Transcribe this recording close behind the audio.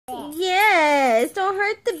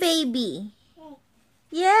hurt the baby.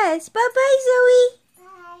 Yes. Bye-bye, Zoe.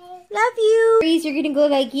 Bye. Love you. You're gonna go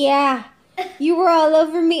like, yeah, you were all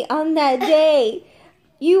over me on that day.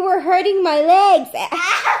 You were hurting my legs.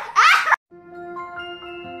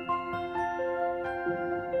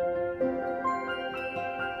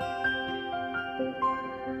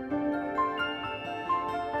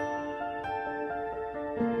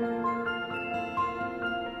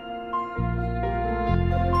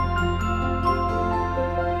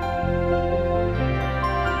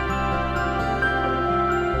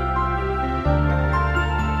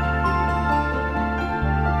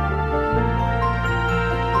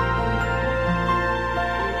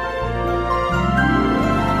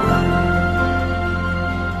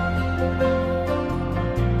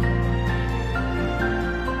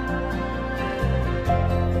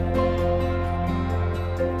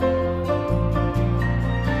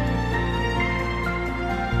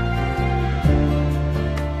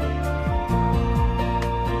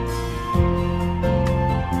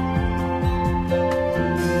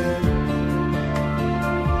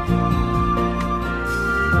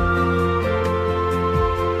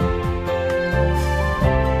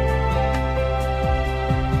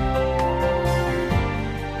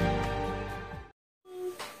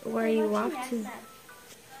 Where are you off to?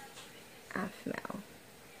 Afmel.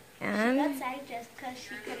 And outside just because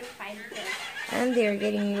she couldn't find it. And they're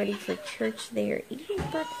getting ready for church. They are eating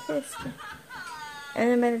breakfast. And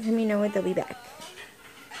then by the time you know it, they'll be back.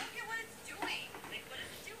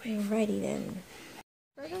 Alrighty then.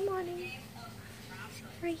 For the morning.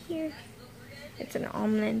 Right here. It's an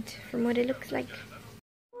omelet from what it looks like.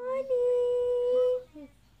 Morning.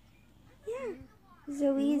 Yeah.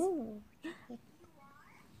 Zoe's.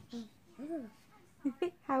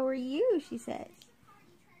 How are you? She says.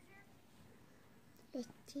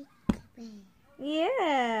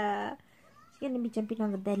 Yeah. She's gonna be jumping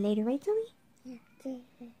on the bed later, right, Zoe? Yes,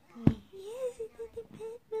 it's the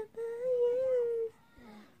pet Papa. Yes.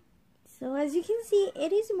 So as you can see,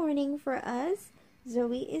 it is morning for us.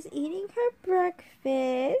 Zoe is eating her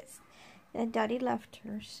breakfast. And Daddy left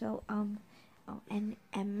her. So oh, and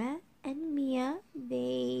Emma and Mia,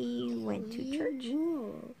 they went to church.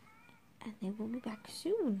 And they will be back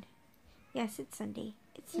soon. Yes, it's Sunday.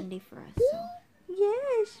 It's Sunday for us. So.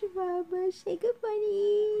 Yes, Mama. Say good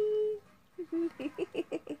morning.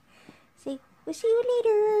 Say, we'll see you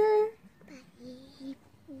later. Bye.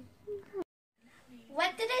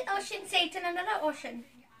 What did an ocean say to another ocean?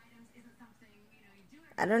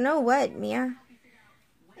 I don't know what, Mia.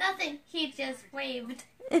 Nothing. He just waved.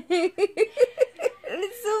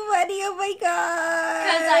 It's so funny. Oh my God.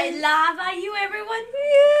 Because I laugh at you, everyone.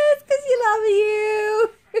 Yes, because you love you.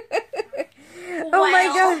 Oh my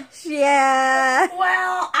gosh, yeah.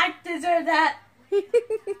 Well, I deserve that. Looney,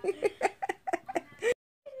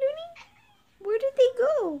 where did they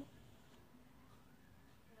go?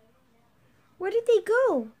 Where did they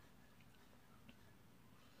go?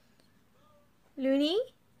 Looney?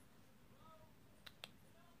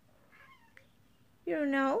 You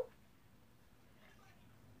don't know?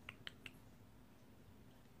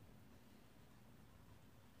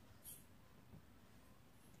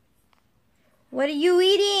 What are you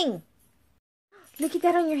eating? Look at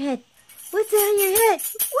that on your head. What's that on your head?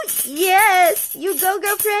 What? Yes! You go,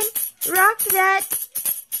 girlfriend. Rock that.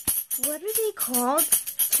 What are they called?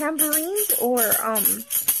 Tambourines or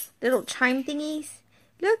little chime thingies?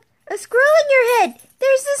 Look, a squirrel in your head.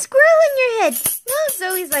 There's a squirrel in your head. No,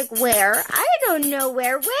 Zoe's like, where? I don't know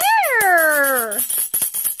where. Where?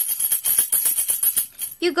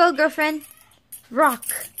 You go, girlfriend. Rock.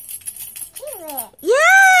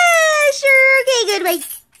 Yeah, sure. Okay, good. Bye.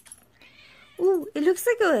 Ooh, it looks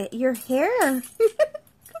like your hair.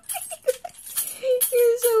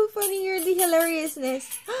 You're so funny. You're the hilariousness.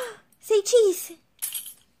 Say cheese.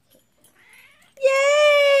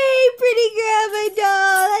 Yay! Pretty girl, my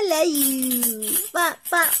doll. I love you. Bop,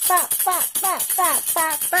 bop, bop, bop, bop, bop,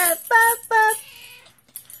 bop, bop, bop, bop.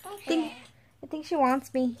 I think she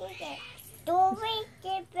wants me. Don't hurt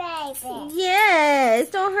the baby. Yes,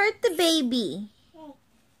 don't hurt the baby.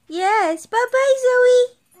 Yes, bye-bye,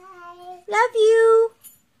 Zoe. Bye. Love you.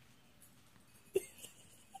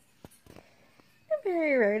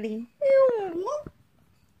 Very rarely.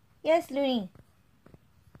 Yes, Looney.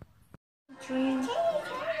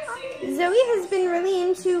 Zoe has been really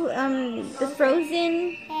into the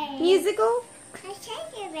Frozen musical.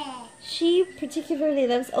 She particularly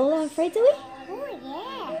loves Olaf, right, Zoe? Oh,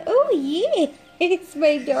 yeah. Oh, yeah. It's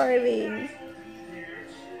my darling.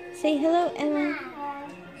 Say hello, Emma.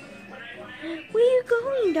 Where are you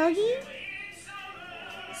going, doggy?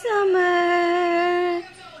 Summer.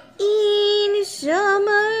 In summer.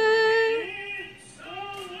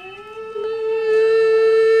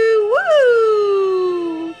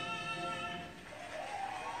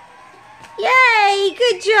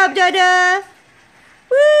 Yoda.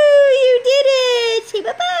 Woo, you did it. Say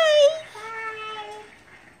bye-bye.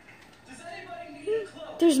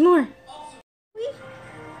 There's more.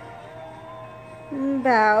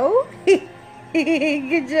 Bow.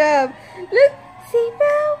 Good job. Look, say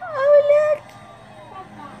bow. Oh, look.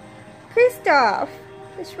 Kristoff.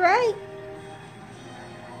 That's right.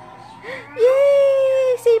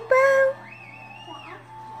 Yay! Say bow.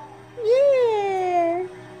 Yeah.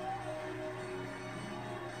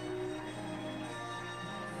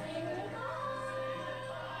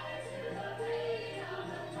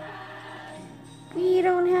 We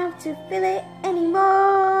don't have to feel it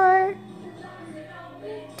anymore.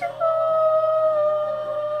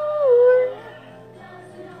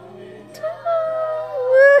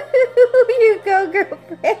 You go,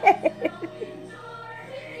 girlfriend.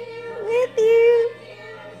 With you.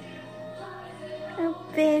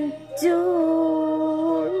 Open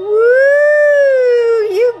door. Woo!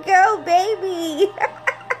 You go, baby.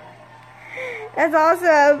 That's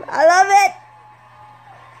awesome. I love it.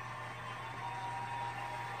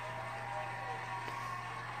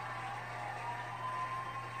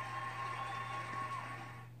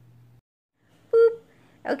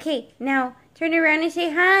 Okay, now turn around and say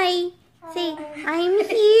hi. Say, I'm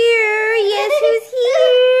here. Yes, who's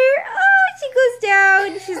here? Oh, she goes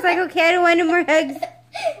down. She's like, okay, I don't want no more hugs.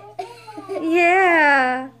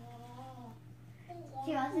 Yeah.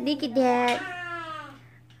 Look at that.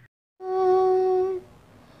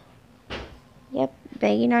 Yep,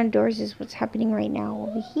 banging on doors is what's happening right now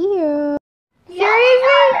over here.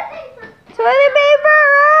 Seriously? Toilet paper?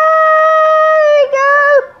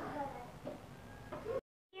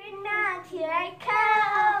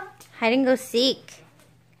 Hide and go seek.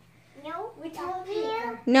 No, we're not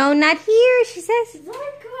here. No, not here, she says.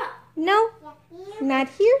 No, not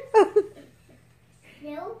here.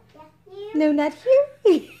 No, no, not here.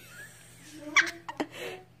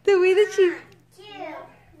 The way that she...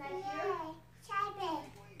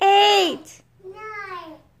 8.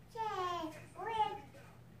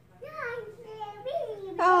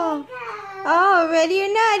 Oh, oh, ready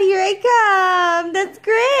or not, here I come. That's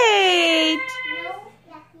great.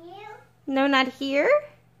 No, not here.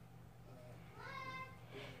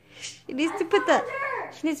 She needs to put the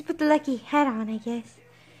lucky hat on, I guess.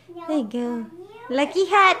 There you go. Lucky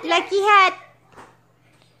hat, lucky hat.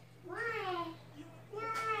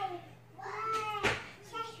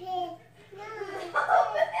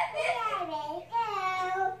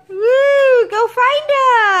 Woo! Go find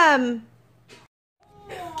them.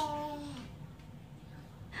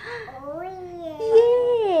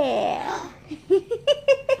 Yeah.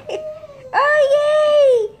 Oh,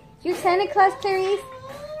 yay! You're Santa Claus, Clarice.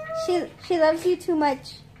 She loves you too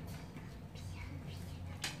much.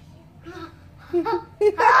 She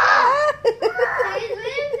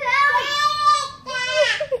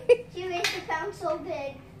makes the pound so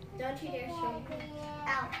big. Don't you dare show me.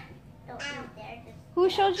 Ow. Don't you dare. Who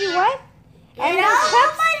showed you what? And my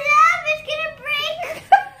love is gonna break.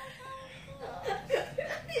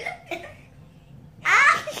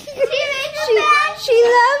 She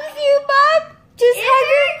loves you, Bob. Just hug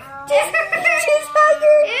her. Just hug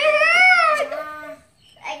her. It hurts.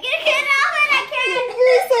 I can get off and I can't.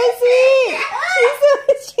 You're so sweet.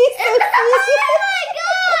 She's so sweet. Oh my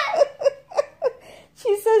god.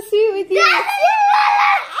 She's so sweet with you. Okay.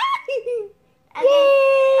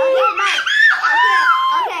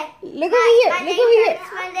 Look over here. Look over here.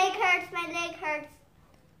 My leg hurts. My leg hurts.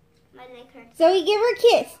 My leg hurts. Zoe, give her a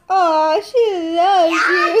kiss. Oh, she loves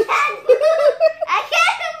you. I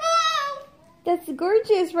can't move. That's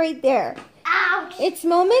gorgeous right there. Ouch. It's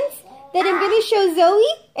moments that I'm going to show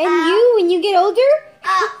Zoe and you when you get older.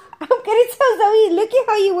 I'm going to tell Zoe, look at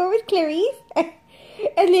how you were with Clarice.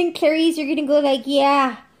 And then Clarice, you're going to go like,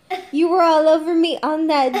 yeah, you were all over me on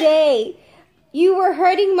that day. You were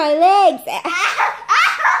hurting my legs.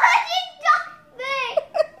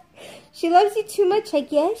 She loves you too much, I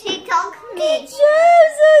guess. She told me. Good job,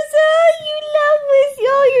 Zozo. You love with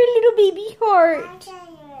all your little baby heart.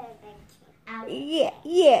 Yeah,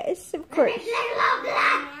 yes, of course.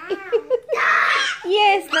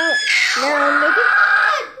 Yes, now look at...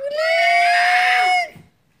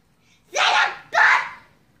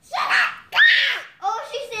 Oh,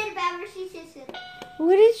 she said Bamber, she said.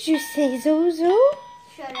 What did you say, Zozo?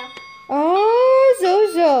 Shut up. Oh,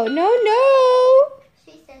 Zozo. No.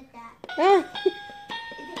 She said that.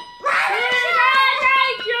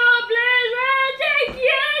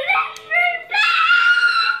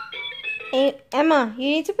 Hey, Emma, you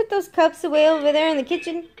need to put those cups away over there in the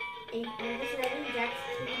kitchen. Space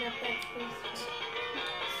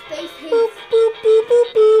Boop, boop, boop, boop,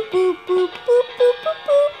 boop, boop, boop, boop, boop, boop,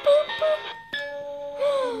 boop.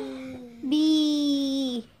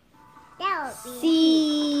 B. That would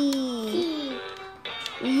C.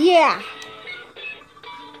 be Yeah.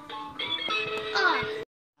 R.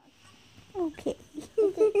 Okay.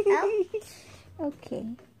 L. Okay.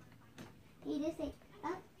 You just say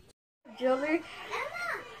up. Driller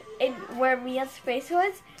in where Mia's face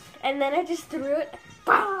was, and then I just threw it,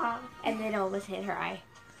 bah! And then it almost hit her eye.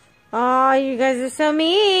 Oh, you guys are so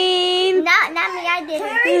mean. Not me, I did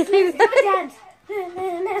it. Dance.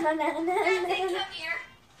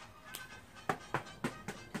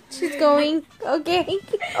 She's going. Okay.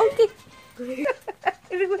 Okay.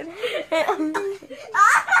 Oh my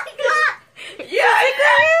god!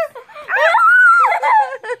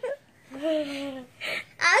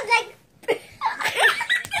 I was like,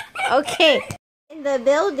 Okay. In the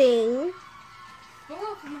building.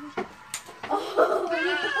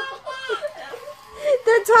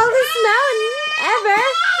 The tallest mountain ever.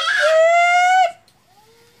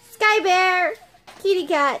 Sky Bear. Kitty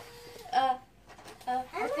Cat. I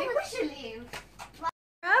think we should leave.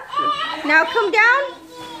 Up. Now come down.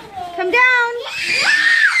 Come down.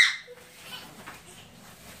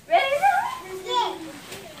 Ready?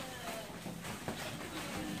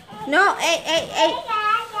 No, hey.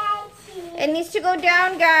 It needs to go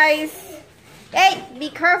down, guys. Hey, be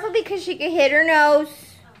careful because she could hit her nose.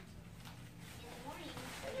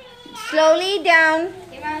 Slowly down.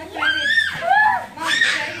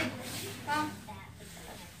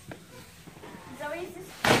 Zoe, is this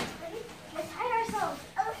ready? Let's hide ourselves.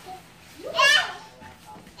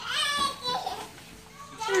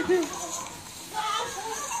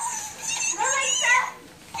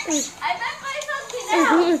 I met myself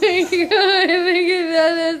Oh my god, look at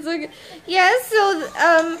that. That's so good. Yes, so,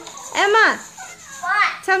 Emma,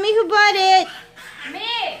 What? tell me who bought it.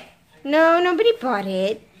 Me. No, nobody bought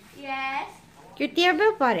it. Yes. Your dear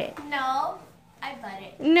Bill bought it. No. I bought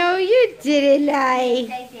it. No, you didn't lie.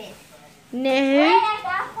 I did. No. I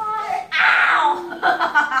got far. Ow!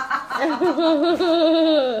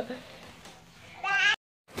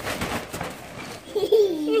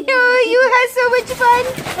 Oh, you had so much fun.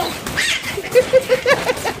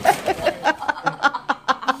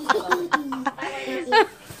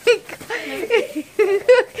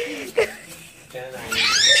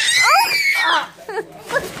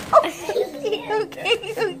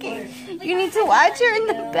 Okay. You need to watch her in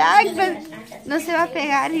the back, but no se va a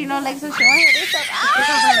pegar, you know, like so she won't hit herself.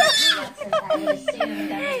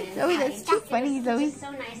 Zoe, that's too funny, Zoe. It's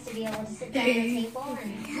so nice to be able to sit down at the table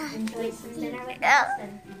and enjoy some dinner with us.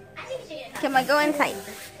 And Come on, go inside.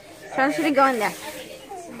 So I should go in there.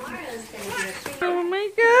 tomorrow's going to be a treat. Oh my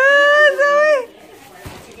god, Zoe.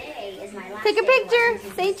 Today is my last Take a day picture.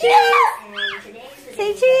 watching Say TV. cheese. And today's the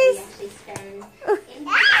Say day cheese. that we actually spend in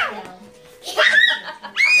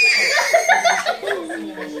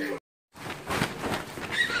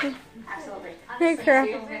Absolutely. Hey, Obviously, girl. I'm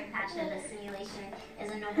still very passionate that simulation is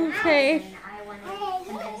a noble cause, Okay. and I want to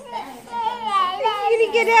convince them to You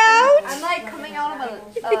gonna get out? I'm like coming out of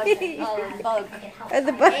a bug. Of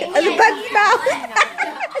the bug's mouth.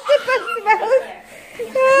 The bug's mouth.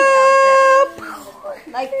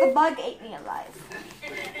 Like the bug ate me alive.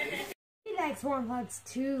 He likes warm hugs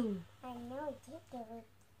too. I know, did it.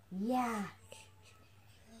 Yeah.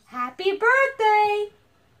 Happy birthday!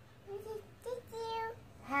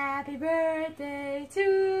 Happy birthday to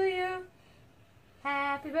you.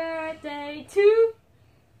 Happy birthday to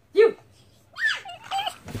you.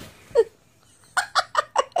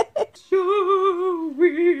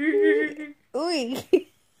 Ooh.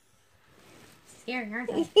 Scary, aren't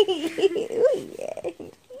they? Ooh, yeah.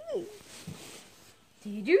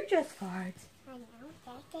 Did you just fart? I know,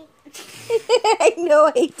 did it. I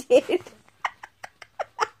know I did.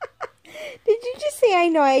 Did you just say I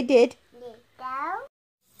know I did?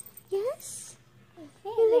 Yes.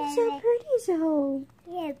 You look so pretty, Zoe.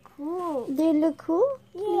 Yeah, cool. They look cool?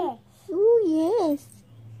 Yeah. Ooh, yes.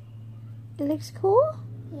 It looks cool?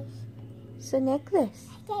 Yes. It's a necklace.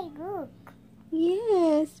 Okay, look.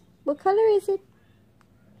 Yes. What color is it?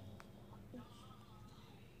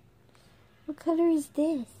 What color is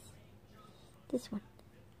this? This one.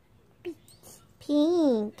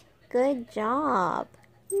 Pink. Good job.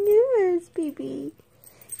 Yes, baby.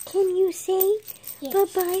 Can you say Yes.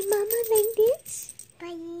 bye-bye, Mama, like this?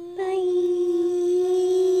 Bye. Bye.